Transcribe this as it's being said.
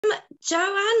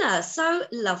Joanna, so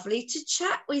lovely to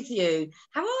chat with you.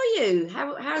 How are you?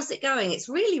 How's it going? It's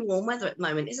really warm weather at the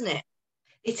moment, isn't it?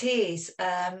 It is,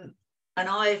 and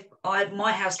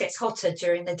my house gets hotter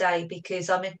during the day because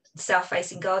I'm in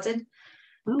south-facing garden,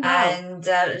 Oh, wow.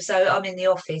 and so I'm in the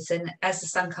office. And as the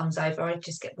sun comes over, I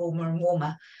just get warmer and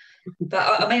warmer.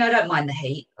 But I mean, I don't mind the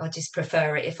heat. I just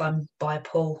prefer it if I'm by a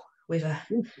pool with a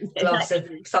glass of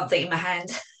Exactly. something in my hand.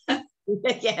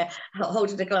 Yeah,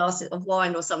 holding a glass of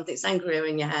wine or something sangria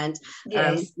in your hand. Um,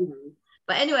 Yes.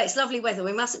 but anyway, it's lovely weather.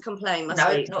 We mustn't complain, must No,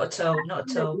 we? not at all. Not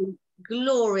at all. Absolutely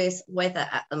glorious weather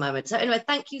at the moment. So anyway,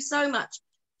 thank you so much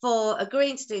for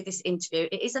agreeing to do this interview.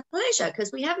 It is a pleasure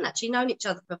because we haven't actually known each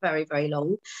other for very, very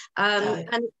long. No.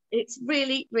 And it's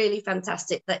really, really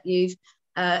fantastic that you've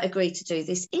agreed to do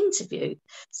this interview.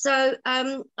 So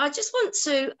I just want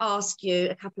to ask you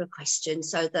a couple of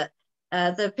questions so that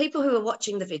the people who are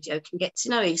watching the video can get to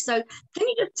know you. So can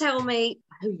you just tell me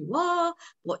who you are,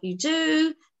 what you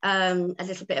do, a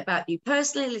little bit about you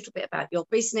personally, a little bit about your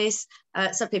business,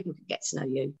 so people can get to know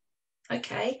you.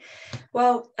 Okay.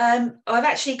 Well, I've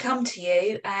actually come to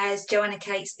you as Joanna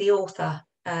Cates, the author.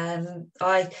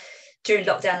 I During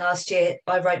lockdown last year,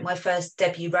 I wrote my first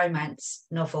debut romance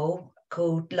novel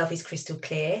called Love is Crystal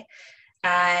Clear.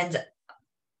 And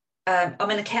I'm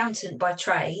an accountant by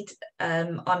trade.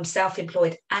 I'm self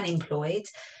employed and employed.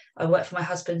 I work for my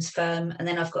husband's firm, and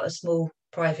then I've got a small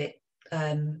private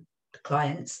um,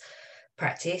 clients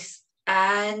practice.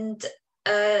 And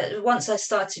once I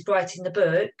started writing the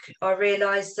book, I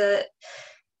realised that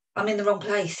I'm in the wrong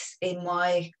place in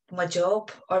my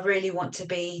job. I really want to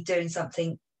be doing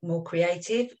something more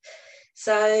creative.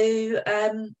 So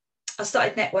I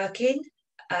started networking,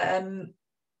 um,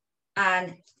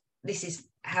 and this is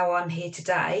how I'm here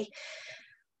today.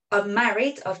 I'm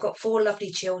married. I've got four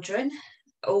lovely children,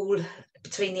 all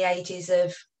between the ages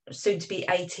of soon to be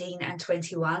 18 and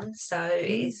 21. So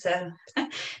Mm.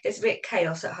 it's a bit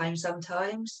chaos at home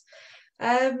sometimes.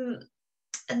 Um,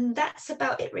 and that's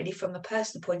about it really from a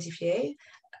personal point of view.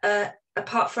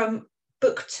 Apart from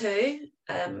book two,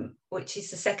 which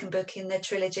is the second book in the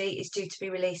trilogy, is due to be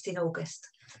released in August.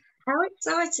 How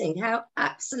exciting! How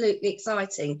absolutely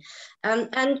exciting! And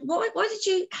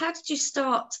how did you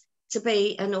start to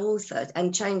be an author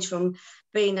and change from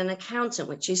being an accountant,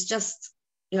 which is just,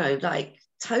 like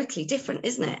totally different,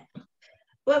 isn't it?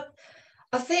 Well,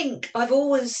 I think I've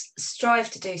always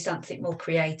strived to do something more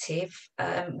creative.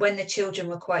 When the children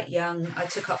were quite young, I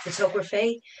took up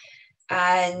photography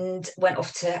and went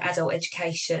off to adult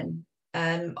education.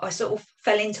 I sort of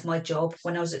fell into my job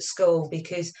when I was at school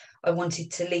because I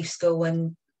wanted to leave school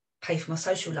and pay for my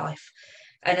social life.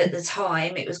 And at the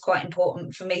time, it was quite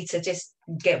important for me to just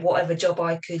get whatever job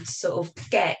I could sort of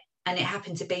get. And it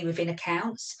happened to be within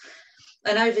accounts.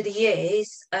 And over the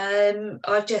years, I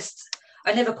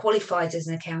never qualified as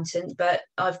an accountant, but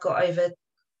I've got over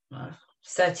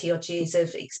 30 odd years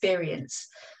of experience.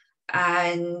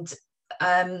 And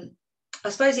I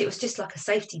suppose it was just like a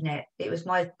safety net. It was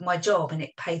my job, and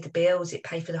it paid the bills, it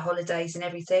paid for the holidays and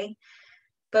everything.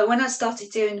 But when I started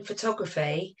doing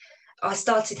photography, I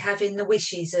started having the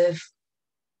wishes of,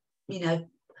 you know,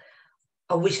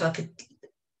 I wish I could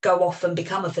go off and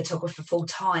become a photographer full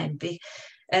time.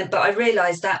 But I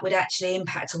realised that would actually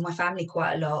impact on my family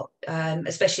quite a lot,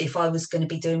 especially if I was going to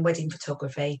be doing wedding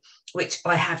photography, which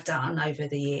I have done over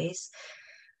the years.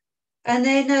 And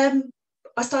then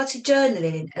I started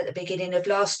journaling at the beginning of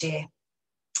last year.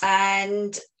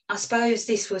 And I suppose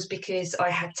this was because I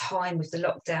had time with the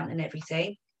lockdown and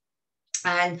everything.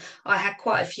 And I had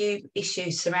quite a few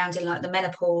issues surrounding like the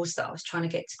menopause that I was trying to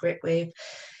get to grip with,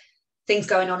 things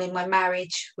going on in my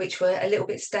marriage, which were a little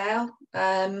bit stale.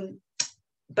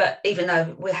 But even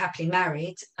though we're happily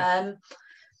married.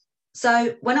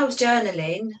 So when I was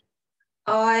journaling,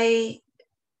 I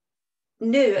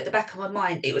knew at the back of my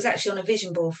mind, it was actually on a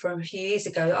vision board from a few years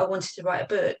ago, I wanted to write a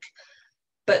book,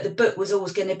 but the book was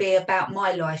always going to be about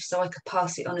my life so I could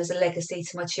pass it on as a legacy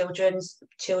to my children's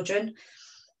children.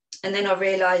 And then I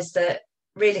realised that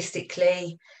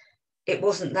realistically, it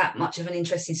wasn't that much of an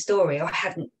interesting story. I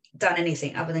hadn't done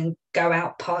anything other than go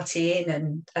out partying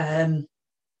and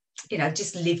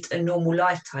just lived a normal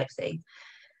life type thing.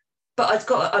 But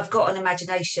I've got an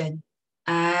imagination,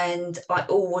 and I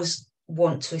always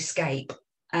want to escape.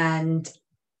 And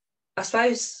I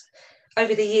suppose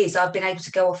over the years I've been able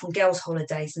to go off on girls'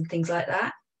 holidays and things like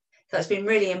that. So it's been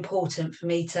really important for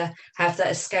me to have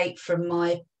that escape from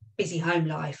my busy home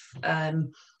life.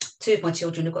 Two of my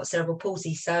children have got cerebral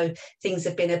palsy, so things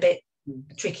have been a bit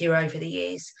trickier over the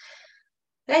years.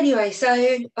 Anyway,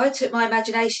 so I took my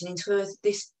imagination into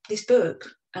this book,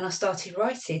 and I started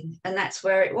writing, and that's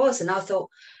where it was. And I thought,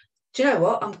 do you know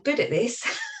what? I'm good at this.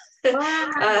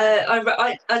 Wow.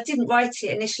 I didn't write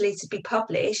it initially to be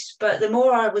published, but the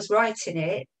more I was writing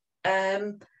it,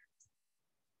 I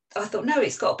thought, no,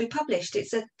 it's got to be published.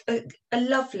 It's a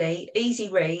lovely, easy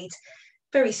read,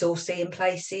 very saucy in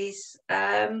places,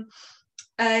 and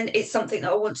it's something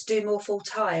that I want to do more full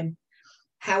time.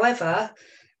 However,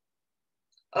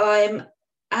 I'm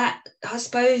I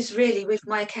suppose, really with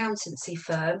my accountancy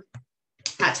firm,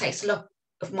 that takes a lot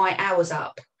of my hours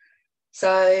up.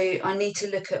 So I need to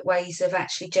look at ways of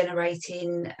actually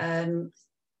generating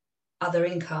other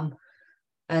income.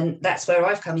 And that's where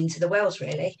I've come into the WOWS,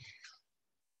 really.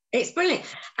 It's brilliant.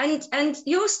 And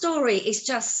your story is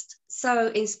just so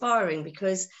inspiring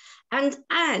because and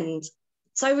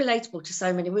so relatable to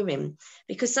so many women,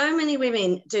 because so many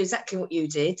women do exactly what you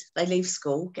did. They leave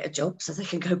school, get a job so they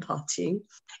can go partying.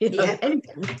 Yeah.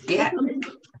 Anything. Yeah.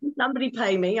 Somebody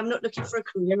pay me. I'm not looking for a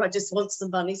career. I just want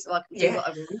some money so I can do Yeah. what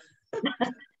I want.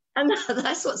 And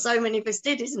that's what so many of us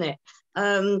did, isn't it?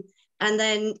 And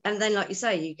then like you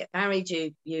say, you get married,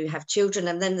 you have children,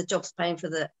 and then the job's paying for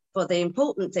the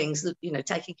important things,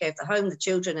 taking care of the home, the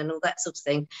children, and all that sort of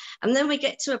thing. And then we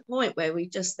get to a point where we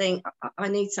just think, I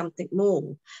need something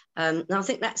more. And I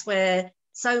think that's where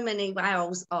so many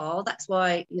WOWs are. That's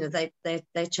why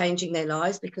they're changing their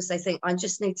lives, because they think, I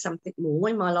just need something more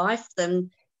in my life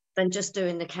than just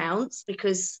doing accounts,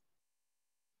 because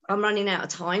I'm running out of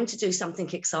time to do something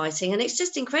exciting. And it's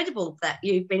just incredible that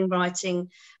you've been writing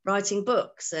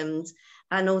books and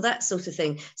all that sort of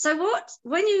thing. So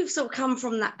when you've sort of come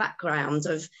from that background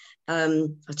of I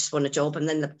just want a job, and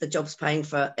then the job's paying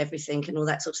for everything and all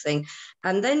that sort of thing,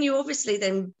 and then you obviously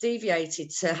then deviated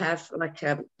to have like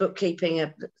a bookkeeping,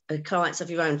 a clients of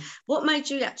your own. What made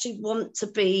you actually want to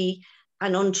be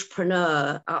an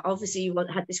entrepreneur? Obviously you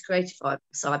had this creative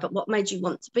side, but what made you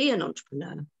want to be an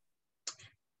entrepreneur?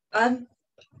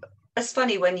 It's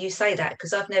funny when you say that,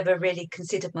 because I've never really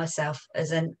considered myself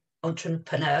as an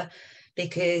entrepreneur,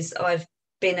 because I've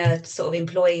been a sort of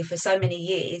employee for so many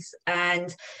years,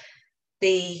 and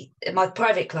my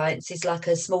private clients is like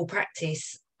a small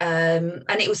practice. And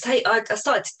it was I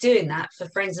started doing that for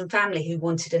friends and family who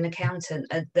wanted an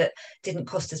accountant that didn't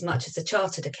cost as much as a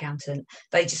chartered accountant.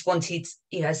 They just wanted,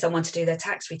 someone to do their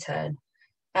tax return.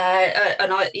 And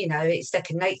it's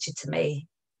second nature to me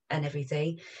and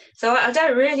everything. So I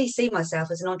don't really see myself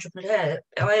as an entrepreneur.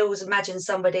 I always imagine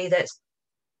somebody that's,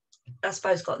 I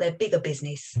suppose, got their bigger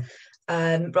business,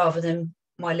 rather than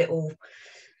my little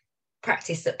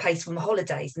practice that pays for my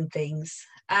holidays and things.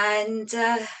 And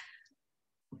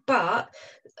but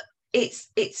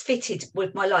it's fitted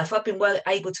with my life. I've been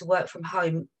able to work from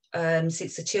home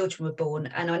since the children were born,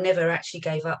 and I never actually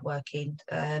gave up working.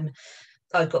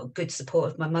 I got good support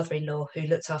of my mother-in-law, who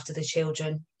looked after the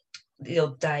children the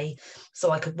odd day so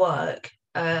I could work.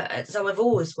 So I've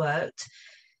always worked,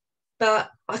 but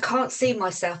I can't see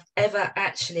myself ever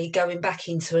actually going back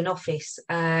into an office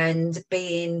and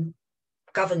being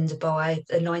governed by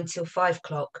a 9 till 5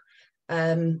 clock.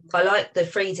 I like the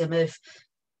freedom of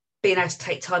being able to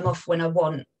take time off when I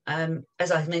want.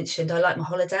 As I mentioned, I like my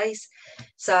holidays.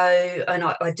 So, and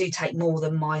I do take more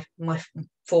than my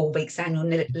 4 weeks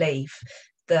annual leave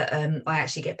that I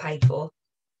actually get paid for.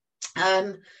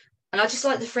 And I just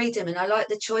like the freedom, and I like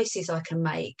the choices I can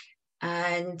make.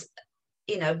 And,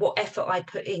 what effort I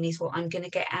put in is what I'm going to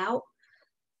get out.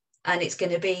 And it's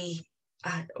going to be,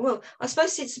 I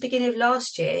suppose since the beginning of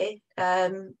last year,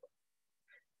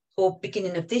 or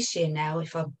beginning of this year now,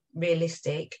 if I'm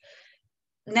realistic,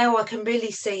 now I can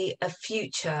really see a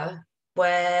future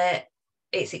where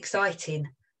it's exciting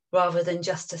rather than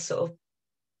just a sort of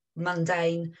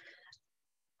mundane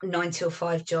 9 till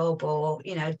 5 job, or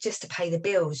just to pay the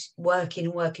bills,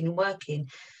 working.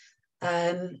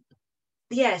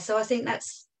 So I think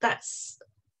that's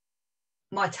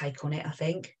my take on it. I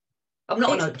think I'm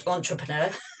not an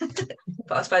entrepreneur,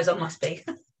 but I suppose I must be.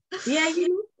 Yeah,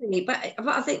 you must be. But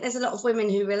I think there's a lot of women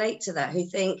who relate to that, who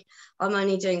think I'm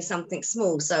only doing something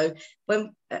small. So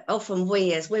when often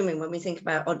we as women, when we think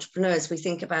about entrepreneurs, we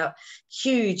think about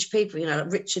huge people,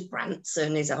 like Richard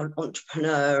Branson is an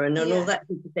entrepreneur and all that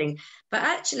sort of thing. But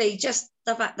actually, just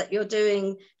the fact that you're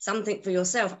doing something for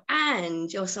yourself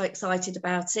and you're so excited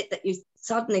about it that you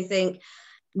suddenly think,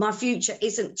 my future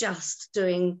isn't just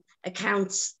doing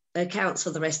accounts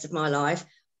for the rest of my life.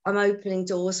 I'm opening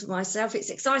doors for myself. It's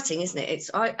exciting, isn't it?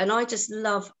 I just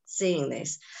love seeing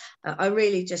this. I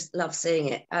really just love seeing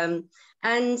it.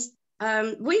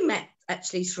 We met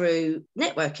actually through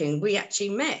networking. We actually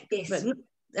met, but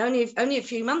only a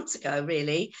few months ago,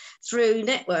 really, through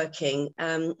networking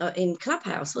in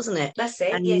Clubhouse, wasn't it? That's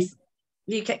it. Yes.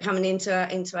 you kept coming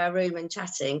into our room and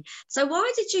chatting. So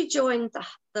why did you join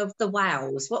the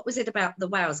WOWS? What was it about the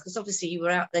WOWS? Because obviously you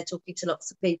were out there talking to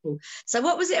lots of people. So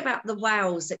what was it about the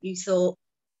WOWS that you thought,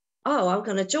 oh, I'm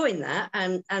going to join that?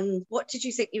 And what did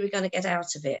you think you were going to get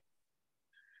out of it?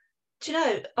 Do you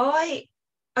know, I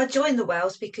joined the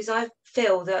WOWS because I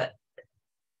feel that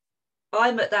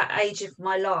I'm at that age of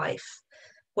my life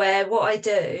where what I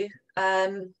do,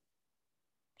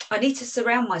 I need to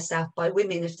surround myself by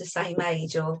women of the same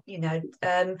age, or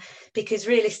because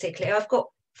realistically, I've got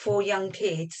 4 young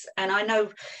kids, and I know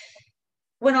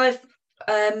when I've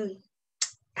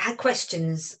had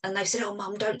questions and they've said, "Oh,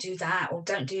 Mum, don't do that," or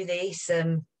 "Don't do this,"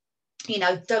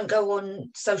 don't go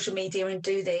on social media and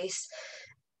do this.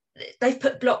 They've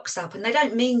put blocks up, and they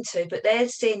don't mean to, but they're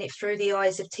seeing it through the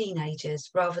eyes of teenagers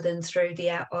rather than through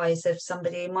the eyes of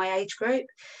somebody in my age group.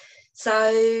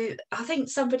 So I think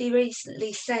somebody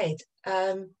recently said,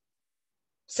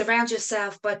 surround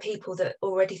yourself by people that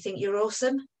already think you're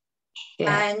awesome.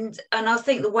 Yeah. And I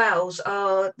think the WOWs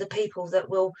are the people that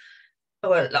will,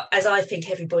 well, as I think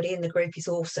everybody in the group is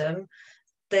awesome,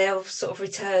 they'll sort of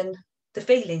return the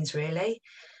feelings, really.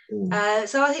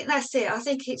 So I think that's it. I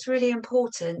think it's really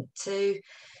important to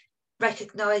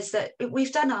recognise that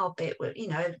we've done our bit.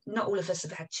 Not all of us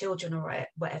have had children or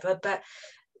whatever, but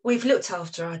we've looked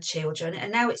after our children,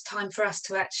 and now it's time for us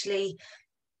to actually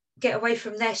get away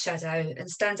from their shadow and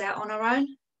stand out on our own.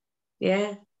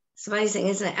 Yeah, it's amazing,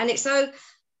 isn't it? And it's so,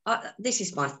 this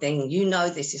is my thing.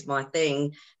 This is my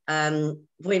thing. Women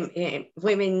in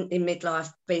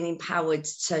midlife being empowered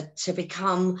to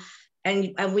become,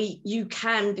 and you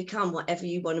can become whatever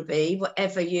you want to be,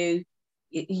 whatever you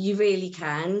really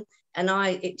can. And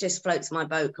it just floats my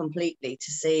boat completely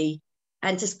to see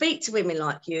and to speak to women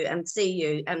like you and see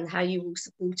you and how you all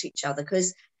support each other.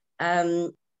 Because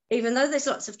even though there's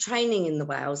lots of training in the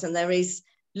WOWS and there is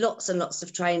lots and lots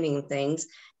of training and things,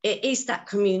 it is that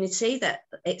community, that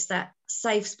it's that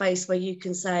safe space where you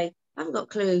can say, I haven't got a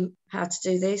clue how to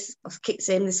do this. I've kicked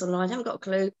in this online, I haven't got a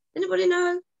clue. Anybody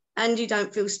know? And you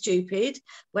don't feel stupid.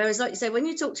 Whereas, like you say, when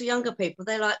you talk to younger people,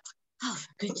 they're like, oh,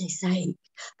 for goodness sake,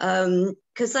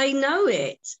 because they know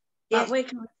it. Yeah.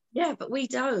 But we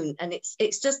don't. And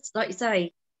it's just, like you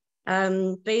say,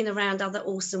 being around other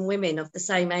awesome women of the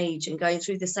same age and going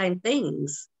through the same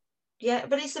things. Yeah,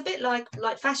 but it's a bit like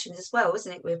fashion as well,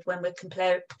 isn't it? With when we're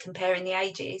comparing the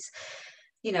ages,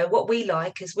 what we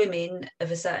like as women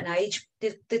of a certain age,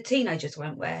 the teenagers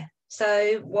won't wear.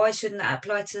 So why shouldn't that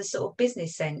apply to the sort of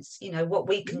business sense? What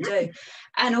we can do,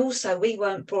 and also we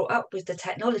weren't brought up with the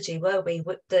technology, were we?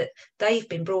 That they've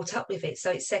been brought up with it,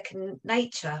 so it's second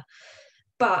nature.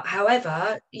 But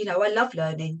however, I love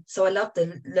learning, so I love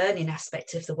the learning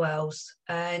aspect of the WOWS,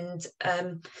 and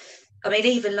I mean,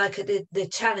 even like at the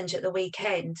challenge at the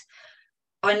weekend,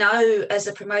 I know as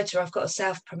a promoter, I've got to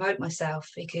self-promote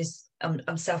myself because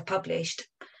I'm self-published.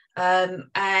 And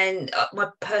my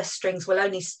purse strings will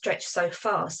only stretch so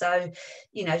far. So,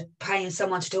 paying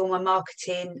someone to do all my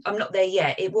marketing, I'm not there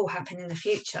yet. It will happen in the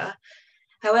future.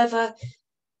 However,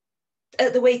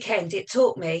 at the weekend, it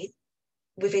taught me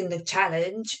within the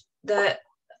challenge that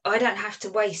I don't have to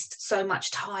waste so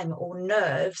much time or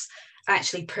nerves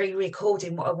actually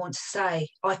pre-recording what I want to say.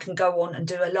 I can go on and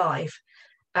do a live,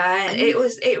 and it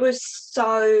was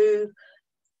so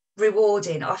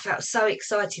rewarding. I felt so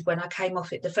excited when I came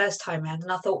off it the first time around,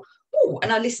 and I thought, oh,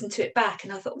 and I listened to it back,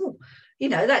 and I thought, oh,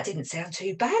 that didn't sound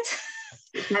too bad.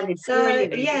 So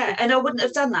yeah, and I wouldn't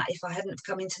have done that if I hadn't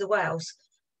come into the WOWS.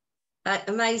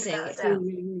 Amazing. It's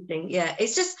really amazing. Yeah,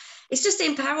 it's just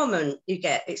empowerment you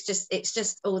get. It's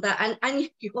just all that, and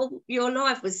your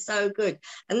life was so good.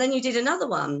 And then you did another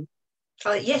one.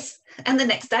 Oh yes, and the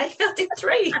next day I did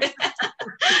 3.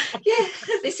 Yeah,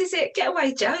 this is it. Get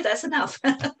away, Joe. That's enough.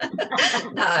 No,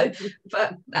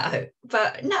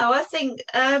 I think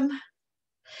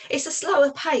it's a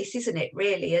slower pace, isn't it?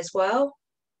 Really, as well.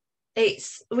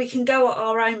 We can go at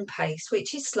our own pace,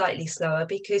 which is slightly slower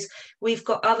because we've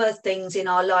got other things in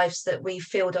our lives that we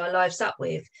filled our lives up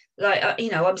with. Like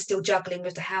I'm still juggling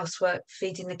with the housework,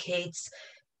 feeding the kids,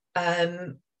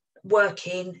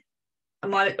 working.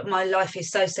 My life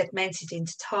is so segmented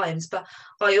into times, but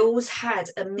I always had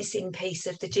a missing piece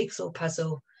of the jigsaw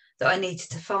puzzle that I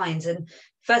needed to find. And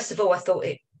first of all, I thought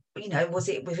was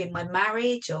it within my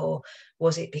marriage, or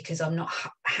was it because I'm not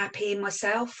happy in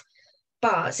myself?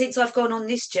 But since I've gone on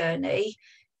this journey,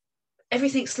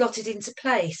 everything's slotted into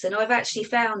place, and I've actually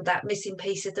found that missing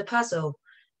piece of the puzzle,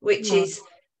 which is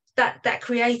that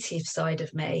creative side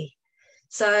of me.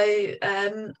 So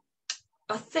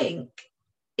I think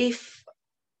if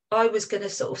I was going to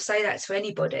sort of say that to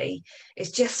anybody,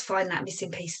 is just find that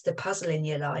missing piece of the puzzle in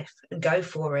your life and go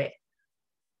for it.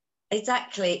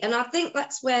 Exactly. And I think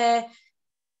that's where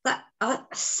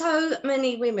so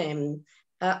many women,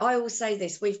 I always say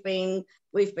this, we've been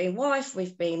wife,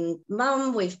 we've been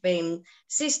mum, we've been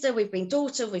sister, we've been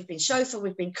daughter, we've been chauffeur,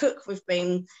 we've been cook, we've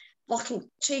been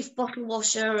chief bottle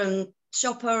washer and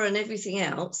shopper and everything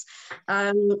else.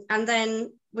 And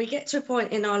then we get to a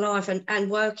point in our life and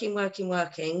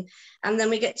working. And then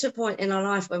we get to a point in our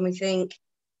life when we think,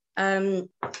 I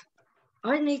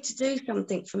need to do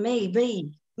something for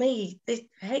me,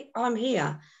 hey, I'm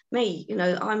here,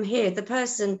 I'm here. The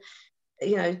person,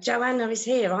 Joanna is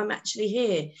here. I'm actually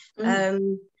here.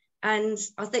 And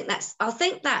I think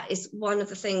that is one of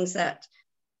the things that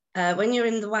when you're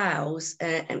in the WOWS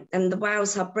and the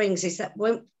WOWS Hub brings is that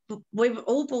when we were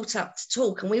all brought up to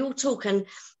talk, and we all talk, and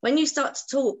when you start to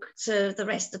talk to the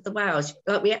rest of the WOWS,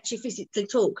 like we actually physically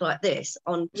talk like this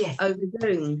over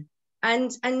Zoom,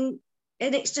 and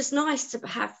it's just nice to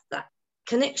have that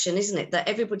connection, isn't it? That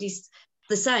everybody's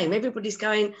the same. Everybody's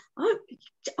going,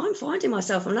 I'm finding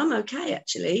myself and I'm okay,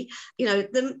 actually.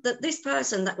 This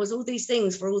person that was all these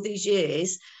things for all these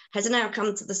years has now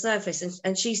come to the surface,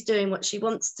 and she's doing what she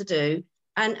wants to do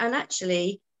and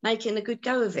actually making a good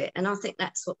go of it. And I think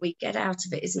that's what we get out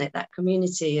of it, isn't it? That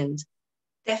community. And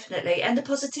definitely. And the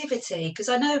positivity, because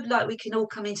I know like we can all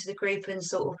come into the group and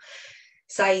sort of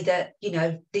say that,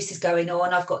 this is going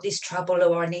on, I've got this trouble,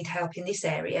 or I need help in this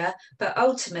area. But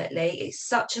ultimately, it's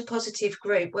such a positive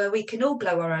group where we can all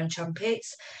blow our own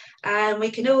trumpets and we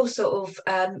can all sort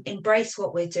of embrace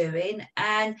what we're doing.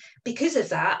 And because of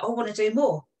that, I want to do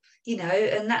more,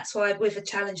 and that's why with a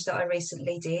challenge that I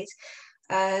recently did,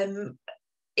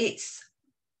 it's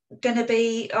going to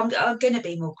be, I'm going to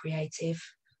be more creative.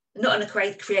 Not a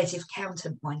creative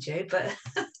accountant, mind you, but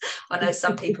I know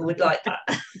some people would like that.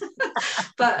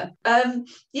 But I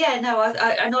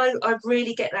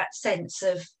really get that sense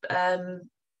of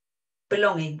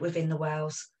belonging within the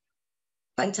WOWS.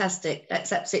 Fantastic.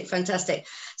 That's absolutely fantastic.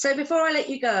 So before I let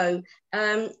you go,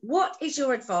 what is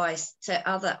your advice to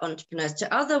other entrepreneurs,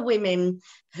 to other women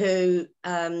who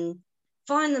find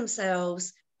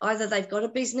themselves either they've got a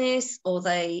business or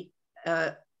they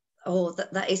or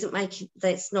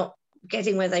that's not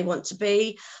getting where they want to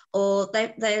be, or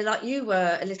they're like you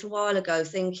were a little while ago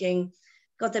thinking,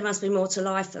 God, there must be more to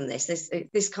life than this.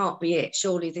 This can't be it.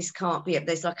 Surely this can't be it.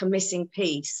 There's like a missing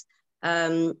piece.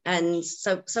 And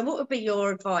so what would be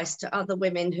your advice to other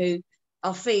women who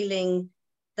are feeling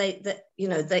they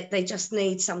just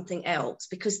need something else?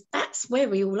 Because that's where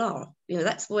we all are.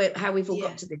 That's how we've all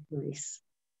got to this place.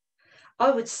 I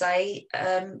would say,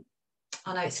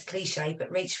 I know it's a cliche,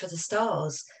 but reach for the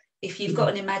stars. If you've got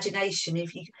an imagination,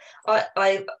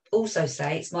 I also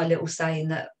say, it's my little saying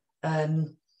that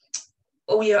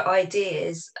all your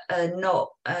ideas are not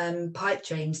pipe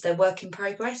dreams, they're work in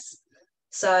progress.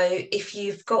 So if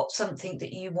you've got something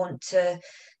that you want to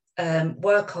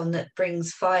work on that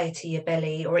brings fire to your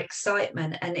belly or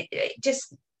excitement, and it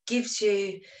just gets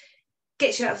you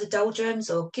out of the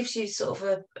doldrums, or gives you sort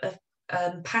of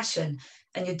a passion,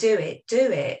 and you do it,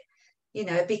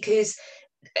 because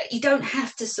you don't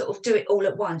have to sort of do it all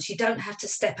at once. You don't have to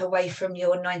step away from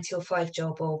your 9 to 5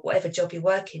 job or whatever job you're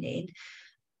working in.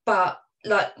 But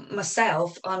like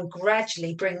myself, I'm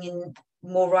gradually bringing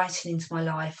more writing into my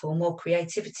life or more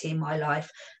creativity in my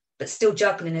life, but still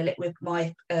juggling a little with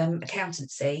my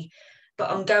accountancy.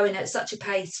 But I'm going at such a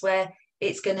pace where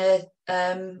it's going to,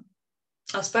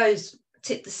 I suppose,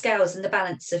 tip the scales and the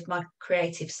balance of my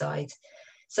creative side.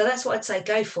 So that's what I'd say,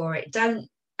 go for it. Don't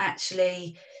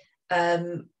actually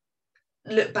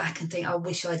look back and think, I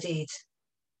wish I did.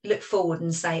 Look forward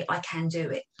and say, I can do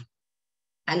it.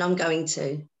 And I'm going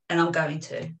to.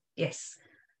 Yes.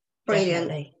 Brilliant.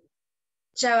 Definitely.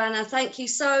 Joanna, thank you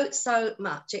so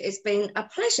much. It has been a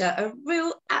pleasure, a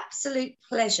real absolute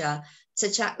pleasure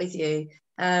to chat with you.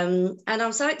 And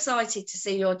I'm so excited to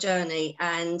see your journey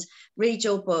and read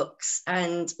your books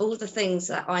and all the things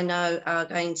that I know are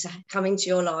going to come into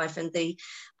your life, and the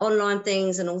online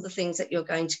things and all the things that you're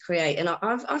going to create. And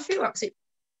I feel absolutely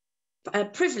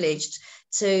privileged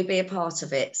to be a part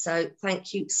of it. So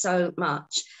thank you so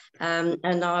much. And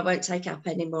I won't take up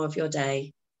any more of your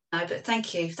day. No, but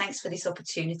thank you. Thanks for this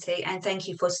opportunity, and thank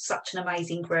you for such an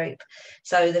amazing group.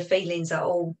 So the feelings are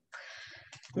all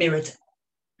mirrored.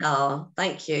 Oh,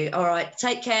 thank you. All right.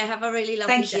 Take care. Have a really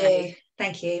lovely day.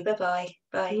 Thank you. Bye-bye.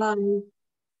 Bye. Bye.